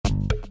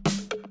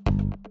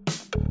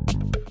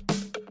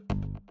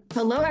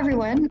Hello,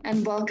 everyone,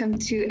 and welcome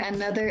to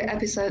another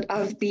episode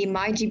of the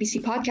My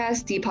GBC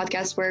podcast, the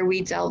podcast where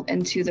we delve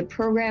into the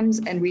programs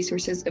and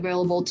resources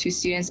available to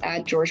students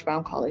at George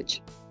Brown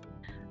College.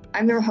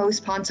 I'm your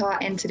host, Panta,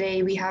 and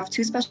today we have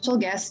two special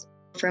guests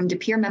from the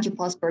PeerMentor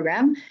Plus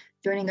program.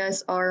 Joining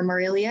us are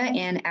Marilia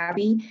and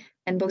Abby,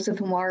 and both of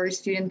whom are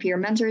student peer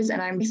mentors,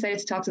 and I'm excited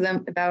to talk to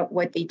them about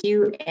what they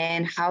do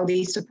and how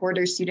they support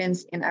their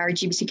students in our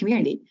GBC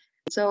community.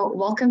 So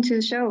welcome to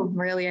the show,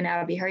 Marilia and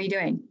Abby. How are you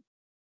doing?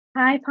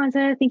 Hi,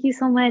 Ponza. Thank you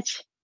so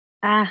much.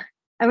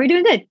 We're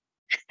doing good.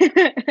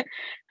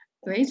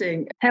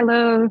 Amazing.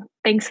 Hello.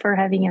 Thanks for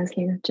having us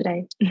here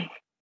today.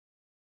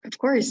 Of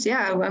course.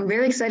 Yeah, I'm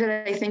very excited.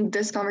 I think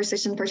this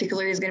conversation in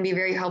particular is going to be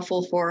very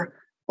helpful for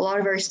a lot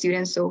of our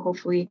students. So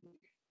hopefully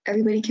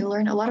everybody can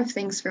learn a lot of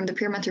things from the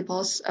PeerMentor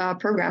Plus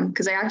program,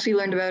 because I actually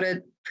learned about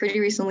it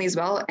pretty recently as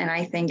well. And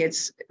I think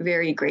it's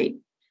very great.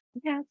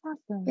 Yeah, that's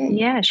awesome. Okay.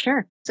 Yeah,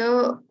 sure.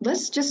 So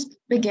let's just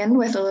begin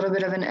with a little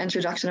bit of an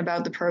introduction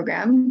about the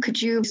program.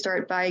 Could you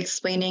start by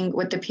explaining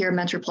what the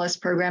PeerMentor Plus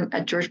program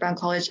at George Brown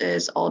College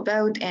is all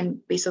about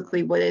and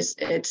basically what is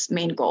its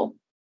main goal?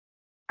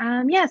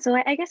 So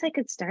I guess I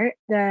could start.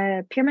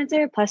 The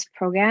PeerMentor Plus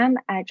program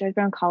at George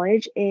Brown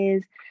College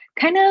is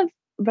kind of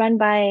run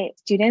by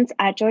students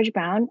at George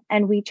Brown,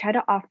 and we try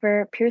to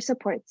offer peer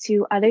support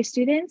to other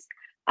students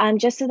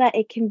just so that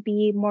it can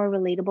be more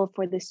relatable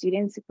for the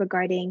students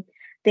regarding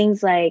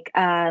things like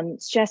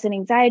stress and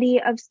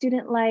anxiety of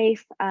student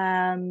life.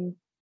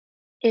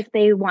 If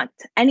they want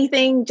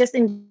anything just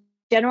in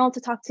general to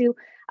talk to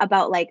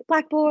about like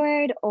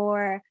Blackboard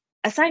or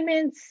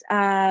assignments,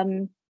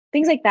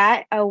 things like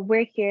that,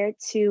 we're here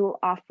to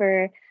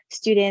offer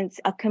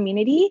students a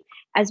community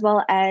as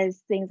well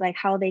as things like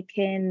how they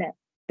can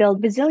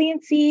build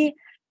resiliency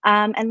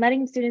and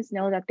letting students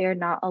know that they're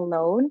not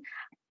alone.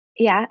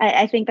 Yeah,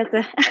 I think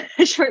that's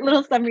a short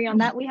little summary on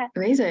that. We have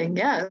amazing.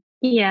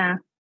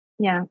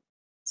 Yeah.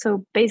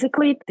 So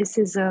basically, this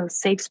is a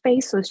safe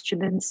space so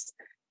students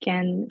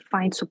can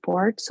find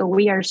support. So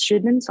we are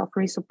students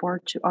offering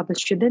support to other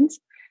students,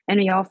 and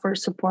we offer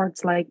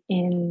supports like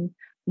in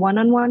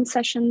one-on-one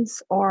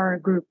sessions or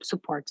group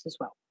supports as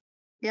well.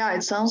 Yeah,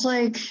 it sounds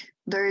like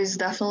there is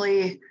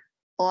definitely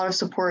a lot of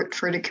support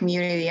for the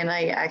community. And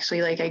I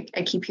actually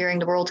I keep hearing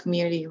the world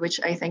community,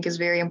 which I think is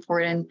very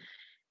important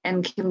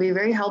and can be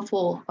very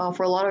helpful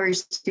for a lot of our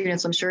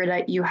students. I'm sure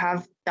that you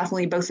have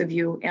definitely, both of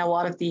you and a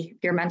lot of the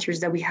peer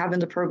mentors that we have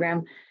in the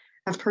program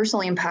have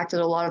personally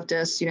impacted a lot of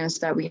the students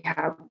that we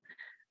have,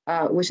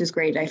 which is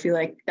great. I feel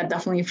like that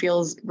definitely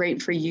feels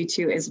great for you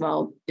too as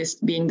well,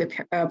 just being the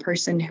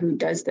person who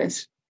does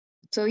this.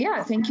 So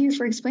yeah, thank you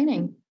for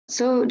explaining.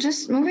 So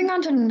just moving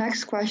on to the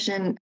next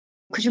question,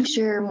 could you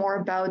share more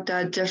about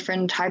the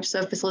different types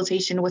of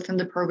facilitation within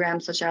the program,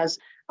 such as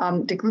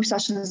the group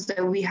sessions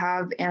that we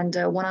have and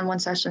one-on-one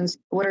sessions?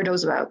 What are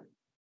those about?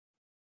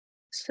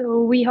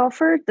 So we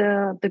offer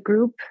the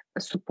group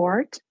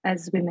support,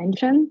 as we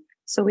mentioned.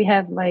 So we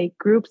have like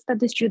groups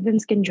that the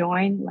students can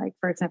join, like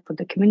for example,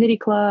 the community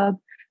club,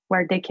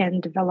 where they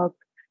can develop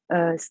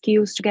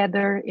skills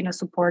together in a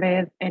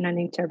supportive and an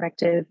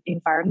interactive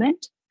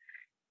environment.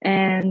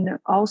 And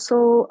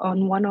also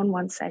on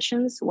one-on-one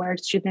sessions where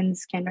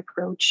students can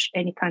approach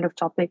any kind of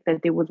topic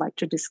that they would like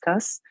to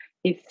discuss.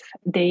 If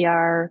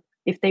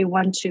they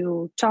want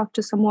to talk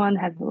to someone,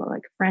 have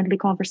like friendly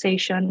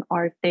conversation,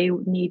 or if they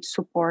need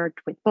support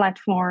with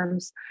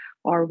platforms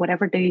or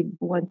whatever they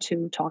want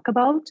to talk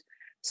about.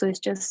 So it's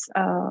just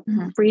a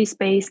free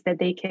space that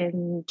they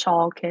can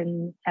talk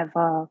and have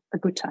a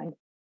good time.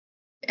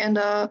 And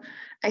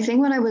I think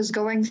when I was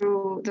going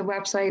through the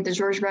website, the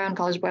George Brown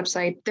College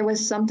website, there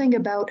was something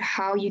about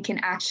how you can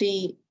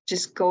actually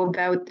just go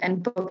about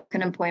and book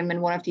an appointment,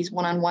 one of these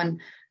one-on-one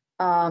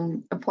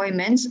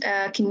appointments.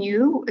 Can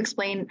you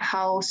explain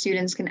how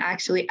students can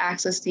actually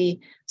access the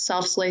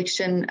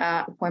self-selection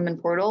appointment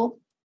portal?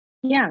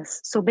 Yes.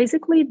 So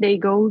basically they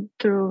go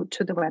through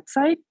to the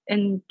website,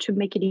 and to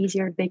make it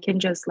easier, they can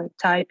just like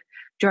type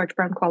George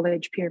Brown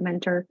College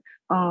PeerMentor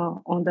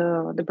on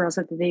the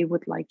browser that they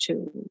would like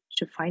to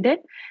find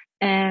it.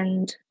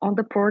 And on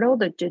the portal,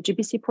 the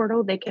GBC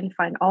portal, they can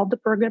find all the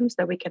programs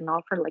that we can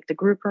offer, like the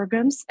group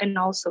programs, and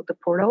also the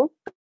portal,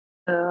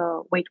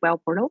 the Wait Well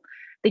portal.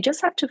 They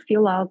just have to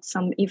fill out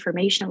some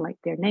information like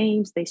their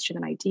names, their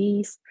student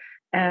IDs,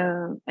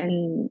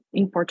 and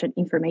important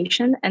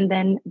information. And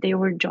then they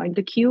will join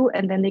the queue,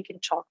 and then they can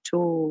talk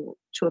to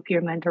a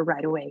peer mentor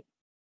right away.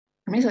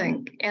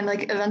 Amazing. And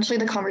like eventually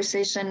the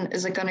conversation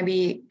is like going to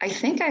be, I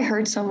think I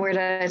heard somewhere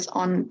that it's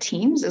on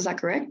Teams. Is that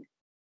correct?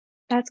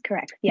 That's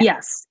correct. Yeah.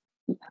 Yes.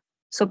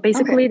 So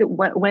basically,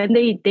 when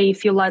they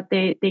fill out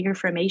the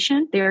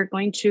information, they're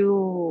going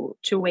to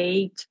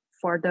wait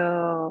for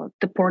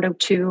the portal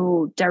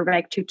to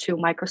direct you to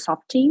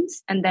Microsoft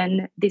Teams, and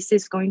then this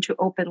is going to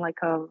open like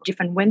a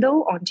different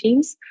window on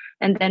Teams,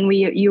 and then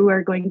you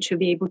are going to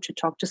be able to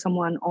talk to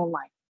someone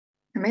online.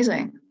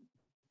 Amazing.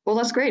 Well,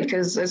 that's great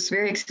because it's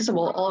very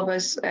accessible. All of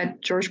us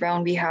at George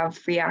Brown, we have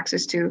free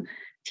access to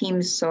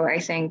teams. So I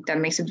think that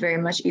makes it very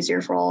much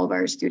easier for all of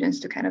our students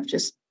to kind of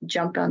just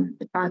jump on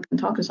the track and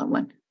talk to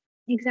someone.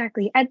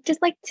 Exactly. I'd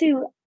just like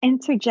to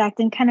interject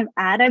and kind of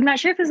add, I'm not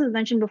sure if this was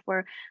mentioned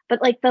before,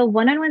 but like the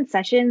one-on-one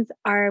sessions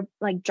are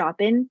like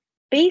drop-in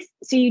based.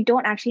 So you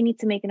don't actually need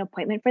to make an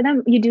appointment for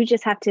them. You do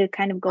just have to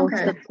kind of go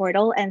to the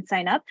portal and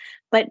sign up.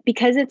 But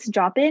because it's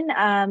drop-in,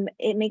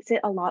 it makes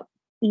it a lot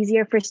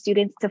easier for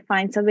students to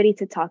find somebody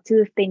to talk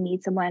to if they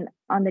need someone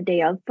on the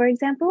day of, for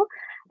example,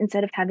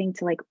 instead of having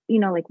to like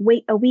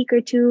wait a week or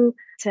two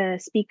to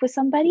speak with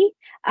somebody.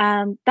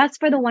 That's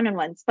for the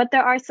one-on-ones. But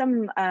there are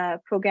some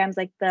programs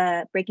like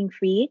the Breaking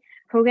Free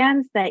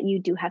programs that you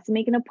do have to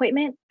make an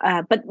appointment.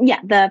 But yeah,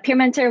 the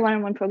PeerMentor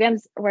one-on-one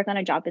programs work on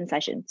a drop-in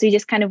session. So you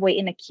just kind of wait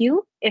in a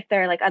queue if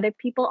there are like other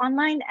people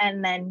online,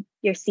 and then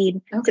you're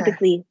seen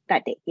typically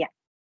that day. Yeah.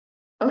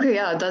 Okay,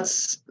 yeah,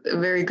 that's a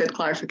very good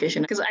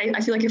clarification. Because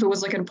I feel like if it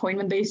was like an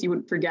appointment based, you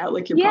would forget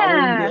like your problem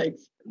and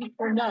be like,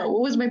 oh no,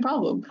 what was my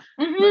problem?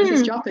 Mm-hmm. But if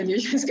it's drop-in, you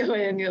just go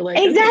in and you're like,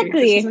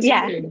 exactly. Okay,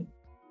 yeah.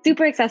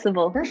 Super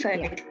accessible.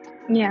 Perfect.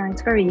 Yeah,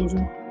 it's very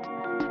easy.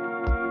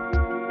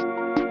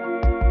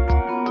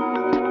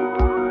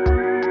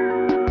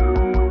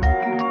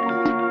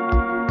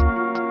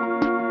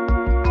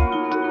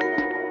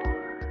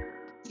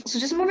 So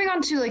just moving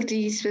on to like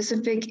the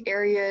specific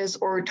areas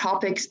or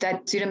topics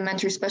that student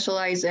mentors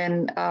specialize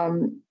in,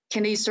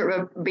 can they sort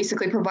of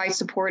basically provide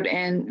support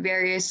in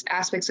various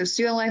aspects of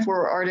student life,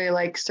 or are there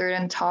like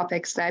certain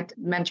topics that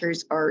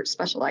mentors are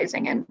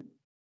specializing in?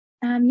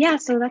 Yeah,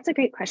 so that's a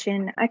great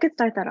question. I could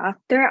start that off.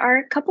 There are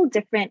a couple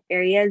different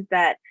areas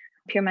that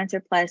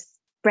PeerMentor Plus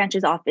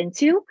branches off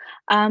into.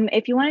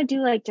 If you want to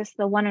do like just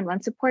the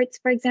one-on-one supports,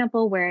 for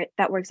example, where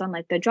that works on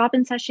like the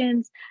drop-in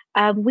sessions,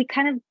 we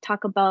kind of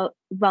talk about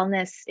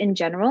wellness in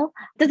general.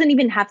 It doesn't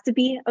even have to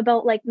be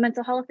about like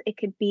mental health. It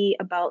could be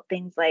about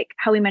things like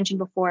how we mentioned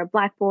before,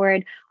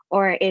 Blackboard,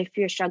 or if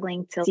you're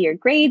struggling to see your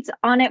grades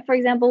on it, for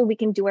example, we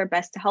can do our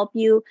best to help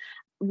you.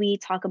 We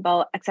talk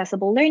about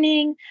accessible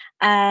learning.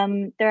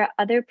 There are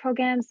other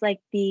programs like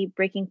the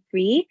Breaking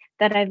Free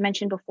that I've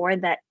mentioned before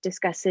that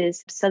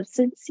discusses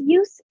substance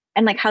use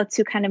and like how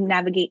to kind of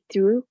navigate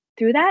through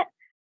that.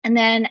 And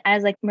then,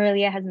 as like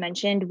Marilia has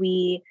mentioned,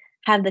 we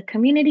have the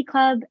community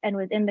club, and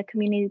within the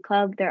community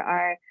club, there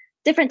are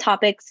different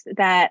topics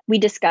that we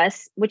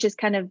discuss, which is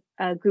kind of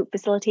a group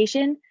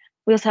facilitation.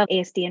 We also have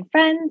ASD and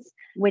Friends,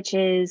 which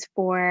is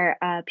for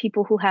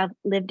people who have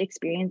lived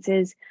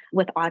experiences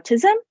with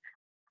autism.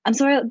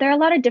 So there are a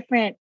lot of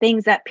different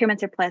things that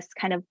PeerMentor Plus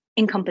kind of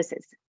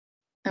encompasses.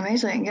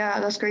 Amazing. Yeah,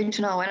 that's great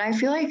to know. And I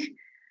feel like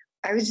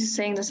I was just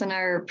saying this in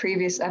our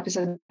previous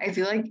episode. I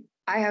feel like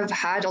I have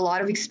had a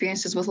lot of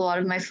experiences with a lot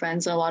of my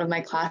friends and a lot of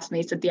my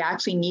classmates that they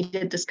actually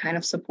needed this kind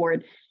of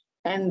support.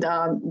 And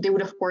they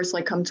would, of course,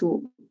 like come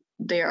to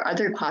their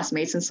other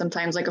classmates. And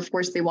sometimes, like, of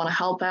course, they want to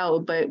help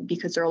out. But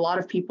because there are a lot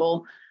of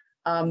people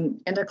in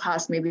their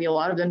class, maybe a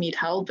lot of them need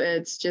help.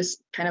 It's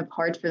just kind of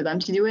hard for them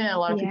to do it. And a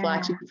lot of people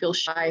actually feel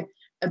shy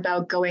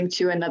about going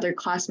to another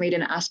classmate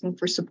and asking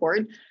for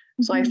support.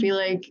 So I feel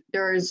like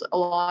there's a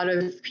lot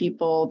of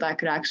people that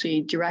could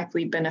actually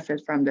directly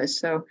benefit from this.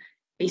 So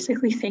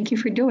basically, thank you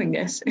for doing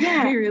this.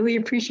 Yeah. I really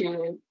appreciate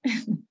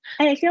it.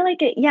 I feel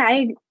like it,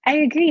 I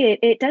agree.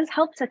 It does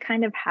help to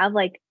kind of have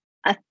like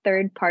a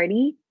third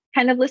party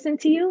kind of listen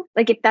to you.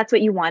 Like if that's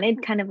what you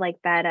wanted, kind of like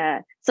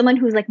that, someone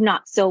who's like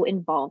not so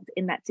involved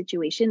in that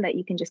situation that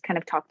you can just kind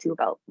of talk to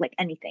about like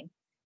anything.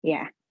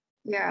 Yeah.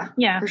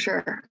 Yeah, for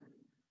sure.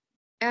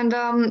 And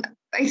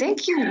I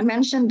think you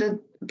mentioned it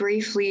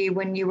briefly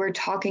when you were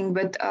talking,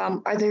 but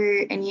are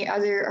there any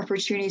other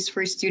opportunities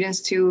for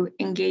students to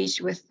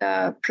engage with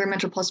the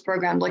PeerMentor Plus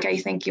program? Like I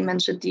think you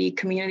mentioned the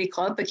community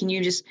club, but can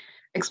you just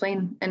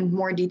explain in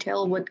more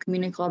detail what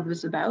community club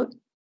is about?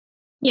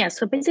 Yeah,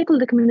 so basically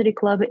the community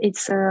club,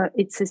 it's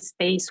a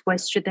space where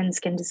students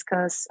can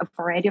discuss a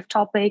variety of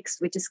topics.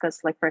 We discuss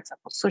like, for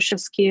example, social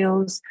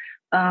skills,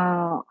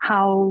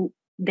 how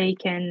they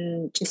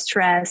can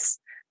distress.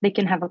 They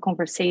can have a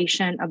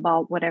conversation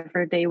about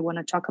whatever they want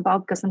to talk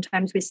about, because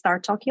sometimes we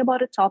start talking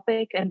about a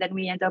topic and then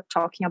we end up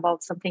talking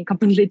about something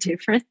completely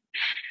different.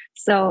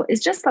 So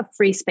it's just a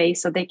free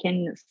space so they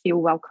can feel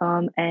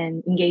welcome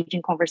and engage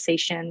in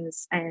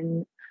conversations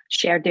and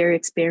share their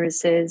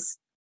experiences.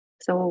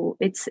 So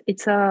it's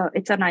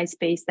a nice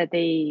space that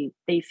they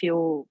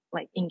feel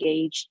like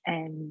engaged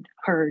and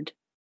heard.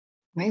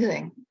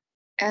 Amazing.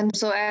 And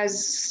so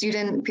as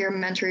student peer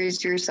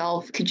mentors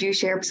yourself, could you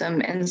share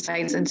some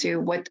insights into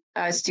what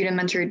a student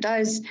mentor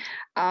does?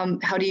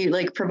 How do you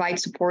like provide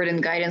support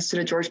and guidance to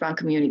the George Brown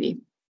community?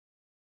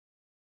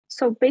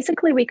 So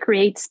basically we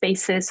create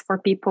spaces for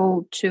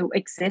people to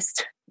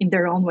exist in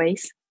their own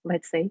ways,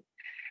 let's say.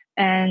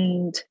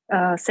 And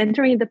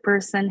centering the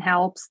person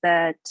helps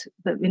that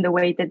in the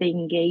way that they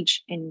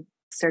engage in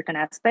certain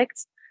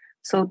aspects.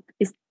 So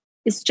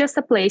it's just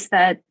a place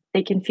that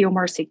they can feel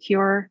more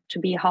secure to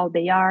be how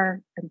they are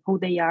and who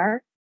they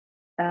are.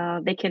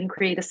 They can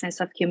create a sense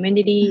of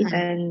community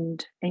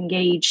and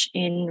engage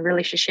in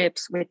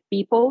relationships with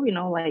people,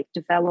 like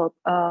develop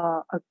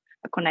a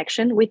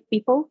connection with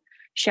people.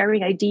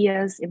 sharing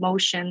ideas,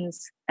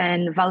 emotions,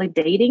 and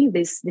validating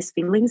these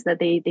feelings that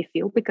they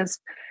feel, because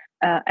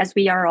as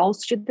we are all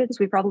students,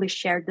 we probably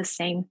share the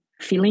same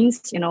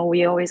feelings.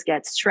 We always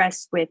get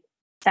stressed with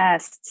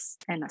tests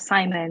and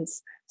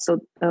assignments.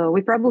 So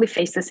we probably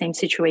face the same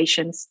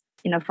situations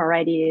in a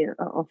variety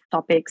of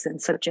topics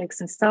and subjects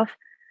and stuff.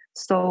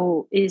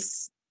 So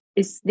is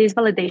this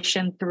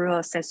validation through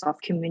a sense of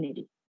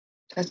community.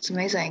 That's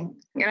amazing.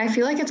 And I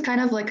feel like it's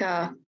kind of like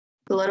a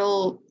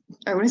little,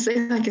 I wouldn't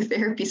say like a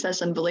therapy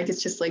session, but like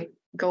it's just like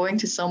going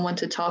to someone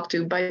to talk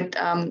to. But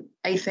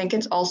I think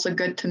it's also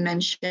good to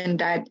mention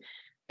that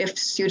if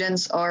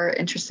students are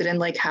interested in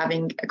like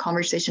having a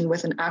conversation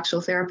with an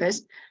actual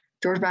therapist,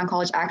 George Brown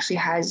College actually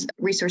has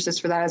resources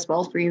for that as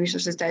well, free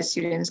resources that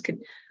students could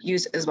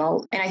use as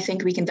well. And I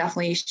think we can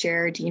definitely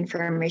share the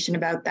information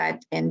about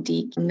that in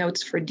the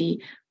notes for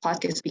the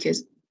podcast,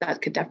 because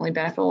that could definitely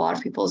benefit a lot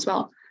of people as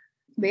well.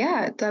 But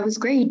yeah, that was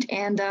great.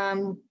 And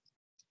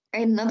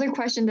another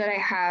question that I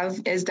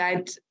have is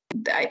that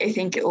I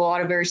think a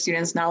lot of our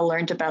students now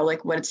learned about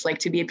like what it's like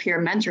to be a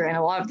peer mentor, and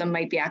a lot of them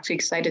might be actually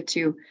excited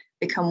to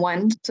become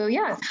one. So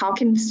yeah, how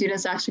can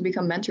students actually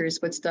become mentors?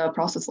 What's the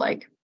process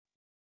like?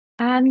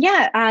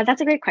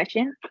 That's a great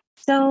question.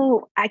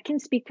 So I can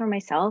speak for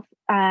myself.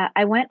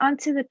 I went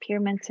onto the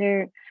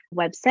PeerMentor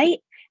website,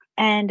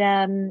 and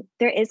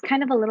there is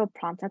kind of a little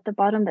prompt at the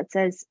bottom that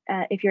says,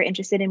 if you're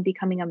interested in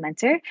becoming a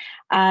mentor.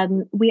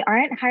 We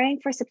aren't hiring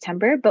for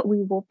September, but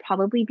we will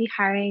probably be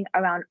hiring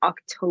around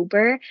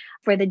October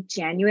for the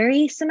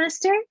January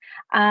semester.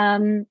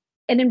 It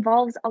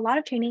involves a lot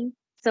of training,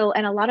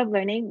 and a lot of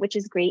learning, which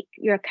is great.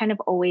 You're kind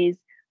of always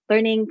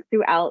learning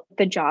throughout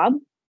the job.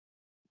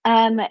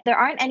 There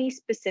aren't any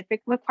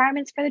specific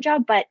requirements for the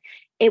job, but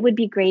it would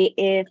be great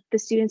if the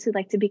students who'd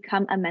like to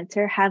become a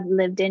mentor have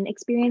lived-in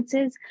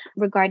experiences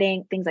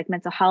regarding things like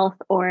mental health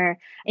or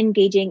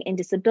engaging in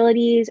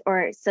disabilities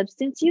or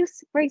substance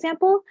use, for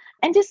example,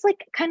 and just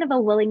like kind of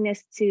a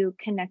willingness to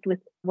connect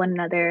with one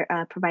another,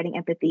 providing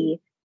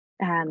empathy.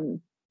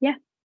 Yeah,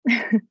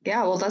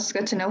 well, that's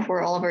good to know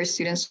for all of our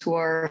students who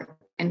are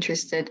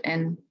interested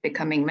in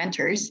becoming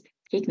mentors.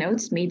 Take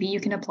notes. Maybe you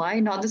can apply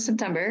not this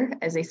September,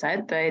 as I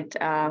said, but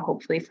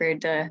hopefully for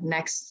the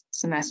next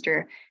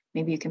semester,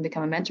 maybe you can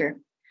become a mentor.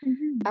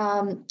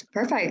 Mm-hmm.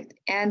 Perfect.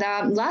 And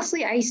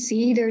lastly, I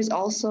see there's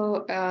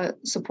also a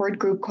support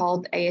group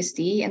called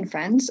ASD and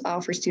Friends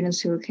for students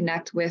who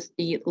connect with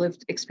the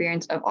lived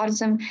experience of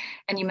autism.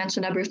 And you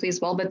mentioned that briefly as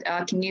well, but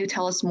can you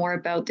tell us more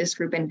about this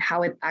group and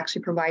how it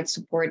actually provides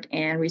support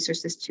and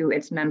resources to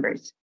its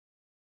members?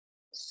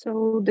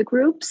 So the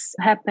groups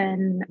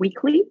happen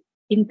weekly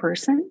in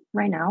person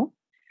right now.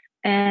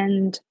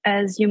 And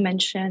as you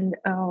mentioned,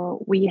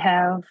 we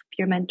have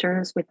peer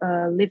mentors with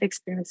a lived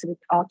experience with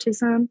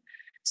autism.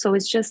 So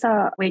it's just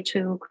a way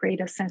to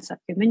create a sense of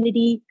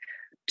community,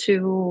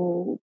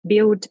 to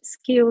build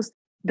skills.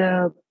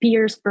 The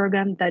peers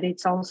program, that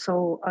it's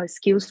also a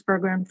skills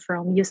program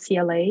from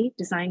UCLA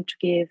designed to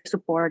give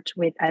support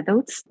with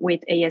adults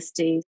with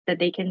ASD that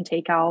they can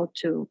take out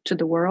to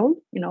the world,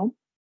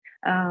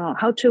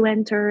 how to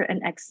enter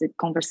and exit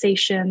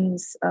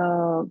conversations.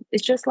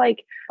 It's just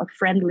like a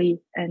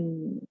friendly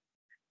and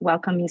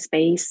welcoming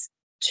space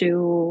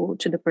to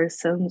the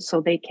person, so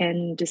they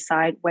can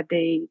decide what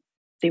they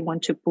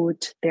want to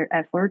put their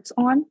efforts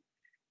on.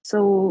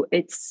 So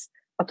it's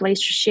a place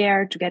to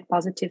share, to get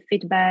positive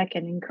feedback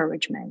and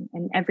encouragement,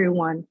 and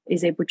everyone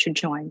is able to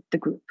join the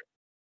group.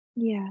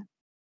 Yeah.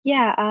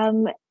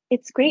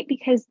 It's great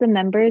because the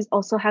members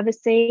also have a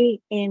say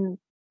in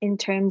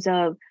terms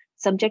of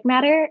subject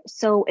matter.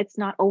 So it's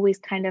not always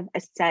kind of a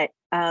set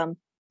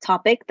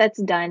topic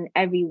that's done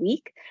every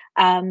week.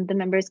 The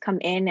members come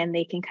in and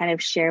they can kind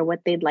of share what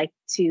they'd like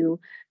to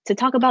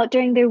talk about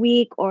during their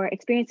week or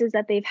experiences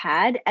that they've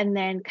had, and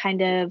then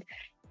kind of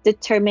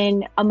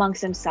determine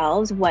amongst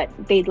themselves what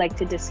they'd like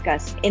to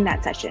discuss in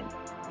that session.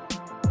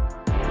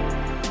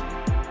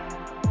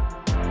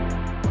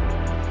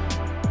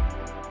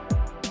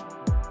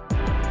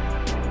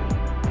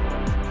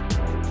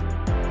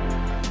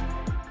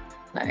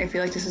 I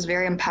feel like this is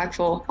very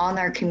impactful on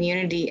our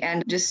community.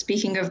 And just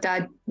speaking of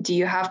that, do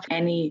you have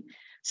any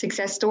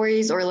success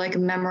stories or like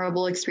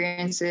memorable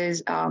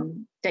experiences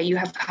that you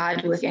have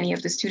had with any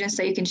of the students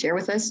that you can share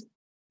with us?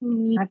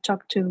 I've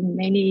talked to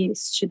many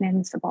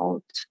students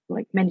about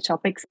like many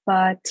topics,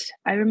 but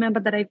I remember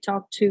that I've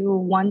talked to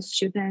one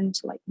student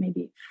like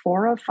maybe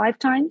 4 or 5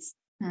 times.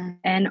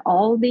 And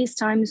all these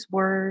times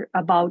were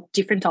about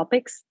different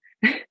topics.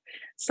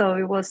 So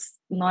it was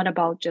not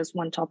about just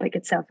one topic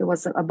itself. It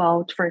was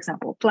about, for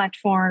example,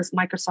 platforms,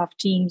 Microsoft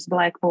Teams,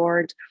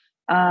 Blackboard,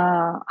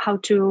 how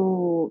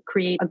to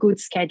create a good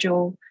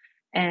schedule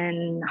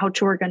and how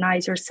to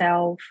organize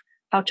yourself,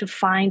 how to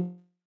find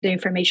the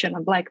information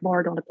on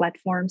Blackboard, on the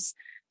platforms.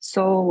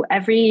 So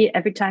every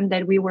time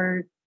that we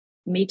were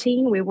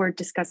meeting, we were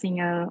discussing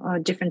a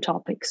different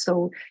topic.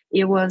 So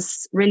it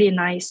was really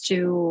nice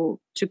to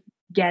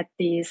get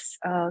this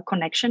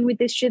connection with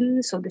the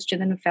student. So the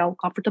student felt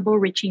comfortable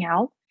reaching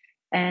out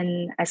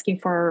and asking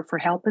for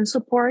help and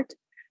support.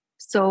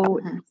 So,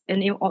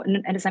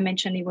 and as I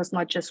mentioned, it was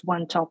not just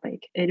one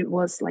topic. It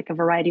was like a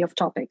variety of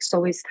topics.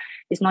 So it's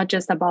not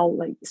just about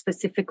like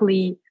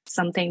specifically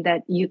something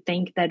that you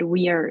think that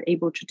we are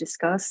able to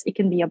discuss. It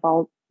can be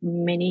about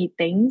many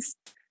things,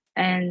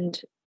 and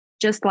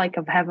just like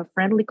have a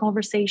friendly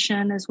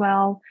conversation as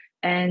well,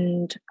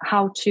 and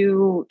how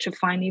to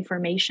find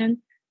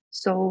information.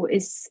 So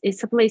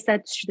it's a place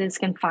that students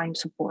can find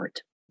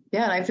support.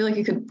 Yeah, and I feel like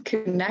you could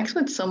connect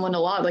with someone a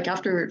lot. Like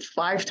after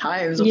 5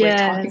 times of like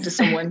talking to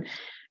someone,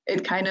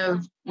 it kind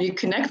of, you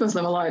connect with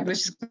them a lot, which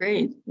is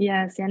great.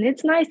 Yes, and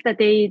it's nice that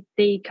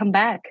they come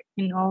back,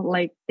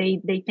 like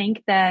they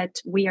think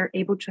that we are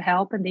able to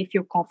help and they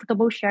feel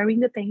comfortable sharing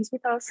the things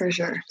with us. For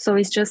sure. So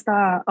it's just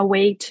a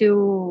way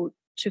to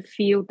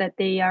feel that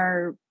they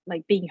are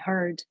like being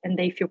heard and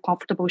they feel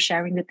comfortable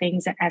sharing the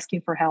things and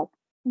asking for help.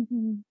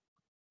 Mm-hmm.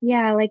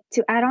 Yeah, like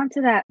to add on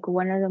to that,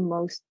 one of the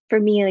most,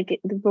 for me, like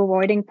the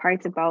rewarding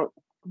parts about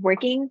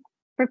working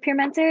for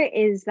PeerMentor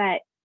is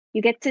that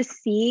you get to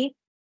see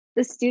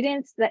the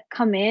students that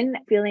come in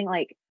feeling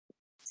like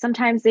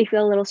sometimes they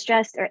feel a little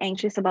stressed or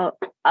anxious about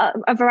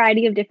a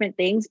variety of different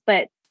things,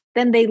 but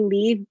then they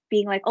leave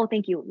being like, oh,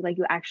 thank you. Like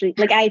you actually,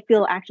 like I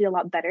feel actually a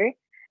lot better.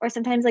 Or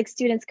sometimes like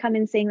students come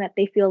in saying that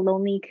they feel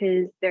lonely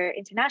because they're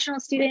international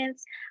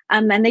students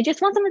and they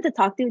just want someone to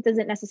talk to. It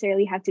doesn't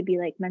necessarily have to be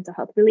like mental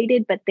health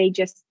related, but they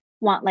just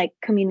want like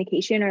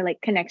communication or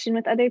like connection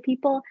with other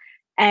people.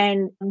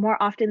 And more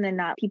often than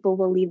not, people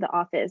will leave the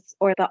office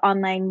or the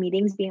online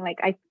meetings being like,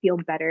 I feel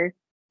better,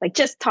 like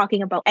just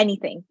talking about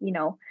anything,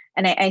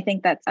 and I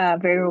think that's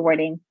very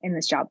rewarding in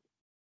this job.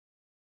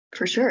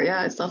 For sure.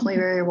 Yeah, it's definitely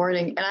very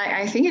rewarding. And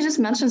I think you just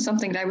mentioned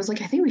something that I was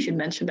like, I think we should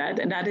mention that.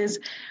 And that is,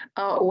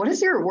 what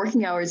is your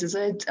working hours? Is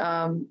it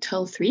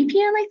till 3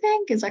 p.m., I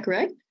think? Is that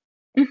correct?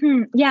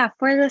 Mm-hmm. Yeah,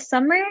 for the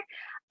summer,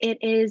 it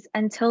is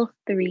until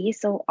 3.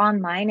 So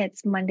online,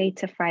 it's Monday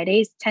to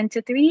Fridays, 10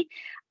 to 3.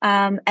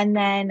 And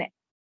then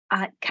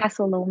at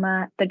Casa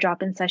Loma, the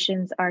drop-in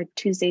sessions are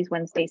Tuesdays,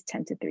 Wednesdays,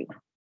 10 to 3.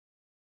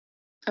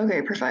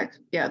 Okay, perfect.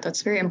 Yeah,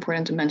 that's very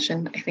important to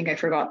mention. I think I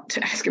forgot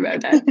to ask about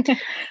that.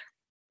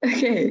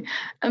 Okay,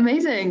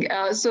 amazing.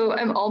 So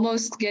I'm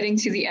almost getting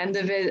to the end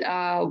of it.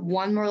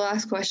 One more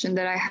last question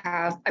that I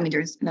have. I mean,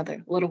 there's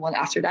another little one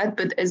after that,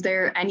 but is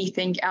there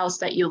anything else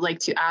that you'd like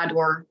to add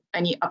or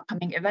any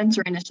upcoming events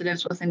or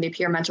initiatives within the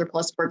PeerMentor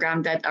Plus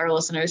program that our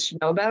listeners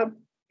should know about?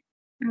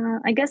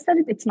 I guess that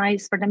it's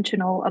nice for them to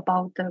know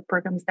about the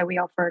programs that we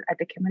offer at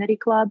the community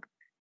club,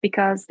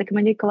 because the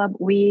community club,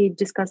 we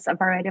discuss a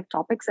variety of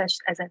topics,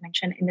 as I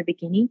mentioned in the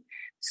beginning.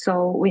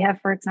 So we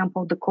have, for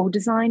example, the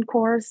co-design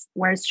course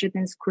where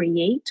students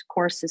create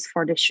courses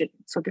for the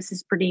students. So this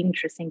is pretty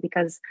interesting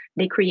because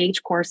they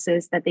create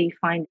courses that they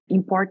find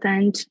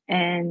important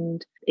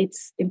and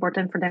it's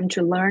important for them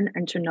to learn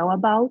and to know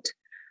about.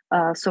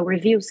 So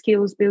review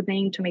skills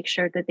building to make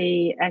sure that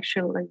they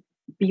actually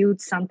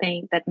build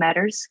something that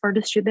matters for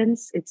the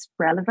students, it's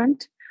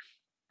relevant.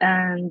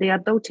 And the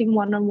adulting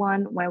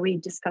one-on-one where we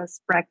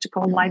discuss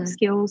practical life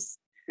skills,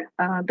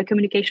 the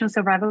communication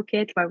survival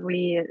kit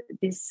where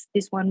this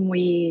one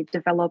we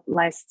developed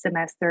last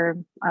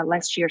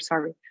year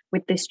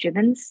with the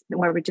students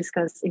where we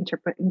discuss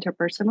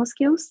interpersonal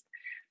skills,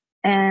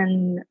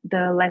 and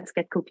the Let's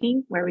Get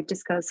Cooking where we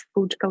discuss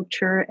food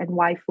culture and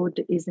why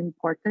food is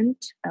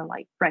important,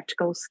 like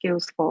practical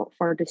skills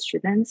for the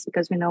students,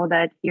 because we know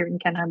that here in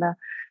Canada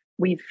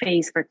we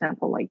face, for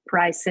example, like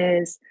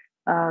prices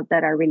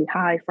that are really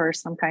high for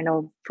some kind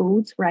of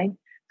foods, right?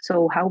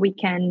 So how we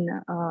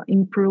can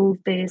improve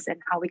this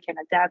and how we can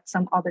adapt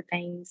some other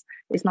things.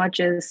 It's not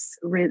just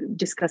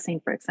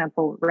discussing, for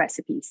example,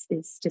 recipes.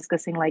 It's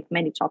discussing like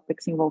many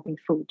topics involving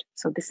food.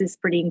 So this is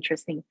pretty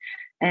interesting.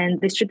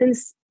 And the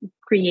students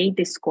create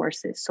these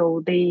courses.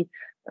 So they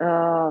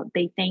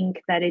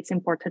think that it's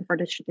important for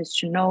the students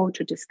to know,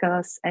 to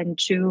discuss, and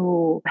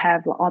to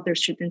have other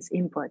students'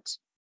 input.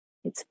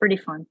 It's pretty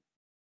fun.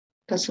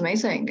 That's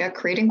amazing. Yeah,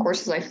 creating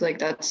courses, I feel like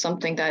that's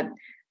something that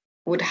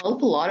would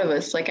help a lot of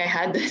us. Like I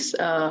had this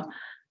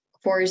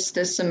course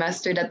this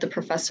semester that the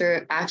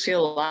professor actually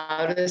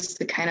allowed us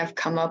to kind of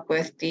come up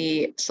with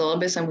the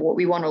syllabus and what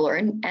we want to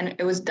learn. And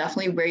it was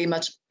definitely very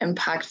much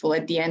impactful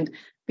at the end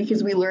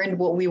because we learned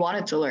what we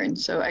wanted to learn.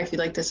 So I feel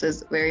like this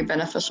is very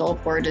beneficial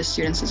for the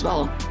students as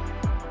well.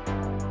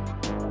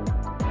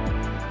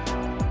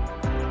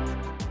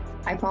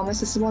 I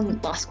promise this is one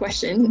last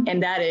question,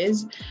 and that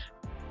is,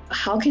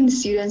 how can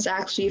students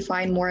actually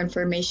find more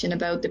information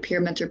about the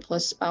PeerMentor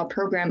Plus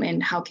program,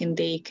 and how can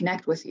they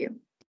connect with you?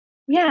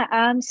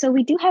 Yeah, so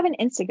we do have an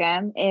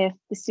Instagram if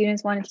the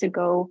students wanted to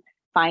go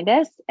find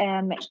us.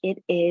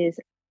 It is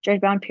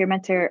George Brown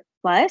PeerMentor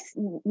Plus.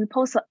 We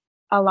post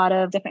a lot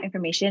of different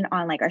information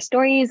on like our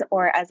stories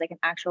or as like an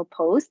actual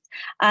post.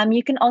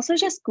 You can also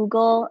just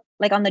Google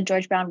like on the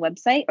George Brown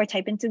website or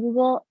type into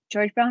Google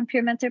George Brown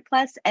PeerMentor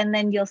Plus, and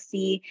then you'll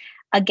see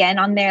again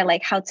on there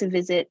like how to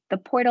visit the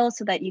portal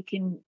so that you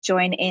can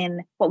join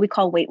in what we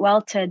call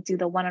Waitwell to do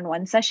the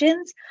one-on-one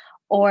sessions,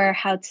 or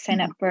how to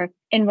sign up for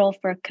enroll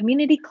for a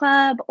community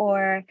club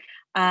or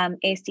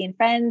ASD and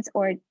Friends,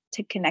 or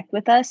to connect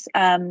with us,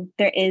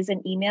 there is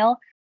an email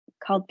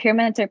called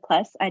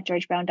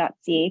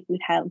PeerMentorPlus@georgebrown.ca if you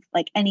have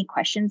like any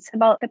questions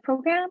about the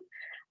program.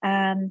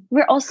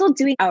 We're also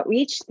doing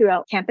outreach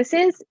throughout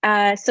campuses.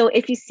 So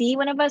if you see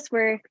one of us,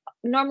 we're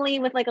normally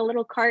with like a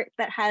little cart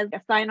that has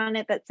a sign on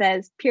it that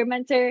says Peer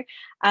Mentor.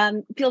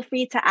 Feel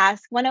free to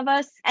ask one of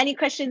us any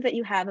questions that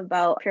you have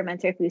about Peer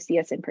Mentor if you see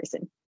us in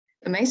person.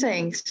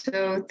 Amazing.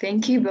 So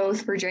thank you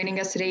both for joining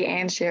us today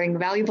and sharing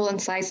valuable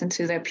insights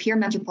into the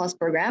PeerMentor Plus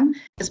program.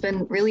 It's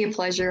been really a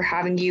pleasure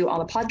having you on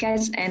the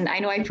podcast. And I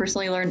know I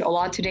personally learned a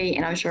lot today,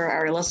 and I'm sure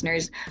our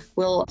listeners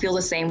will feel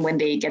the same when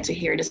they get to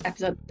hear this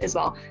episode as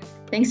well.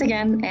 Thanks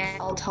again,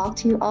 and I'll talk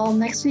to you all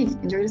next week.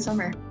 Enjoy the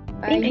summer.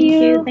 Bye. Thank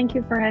you. Thank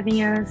you for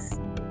having us.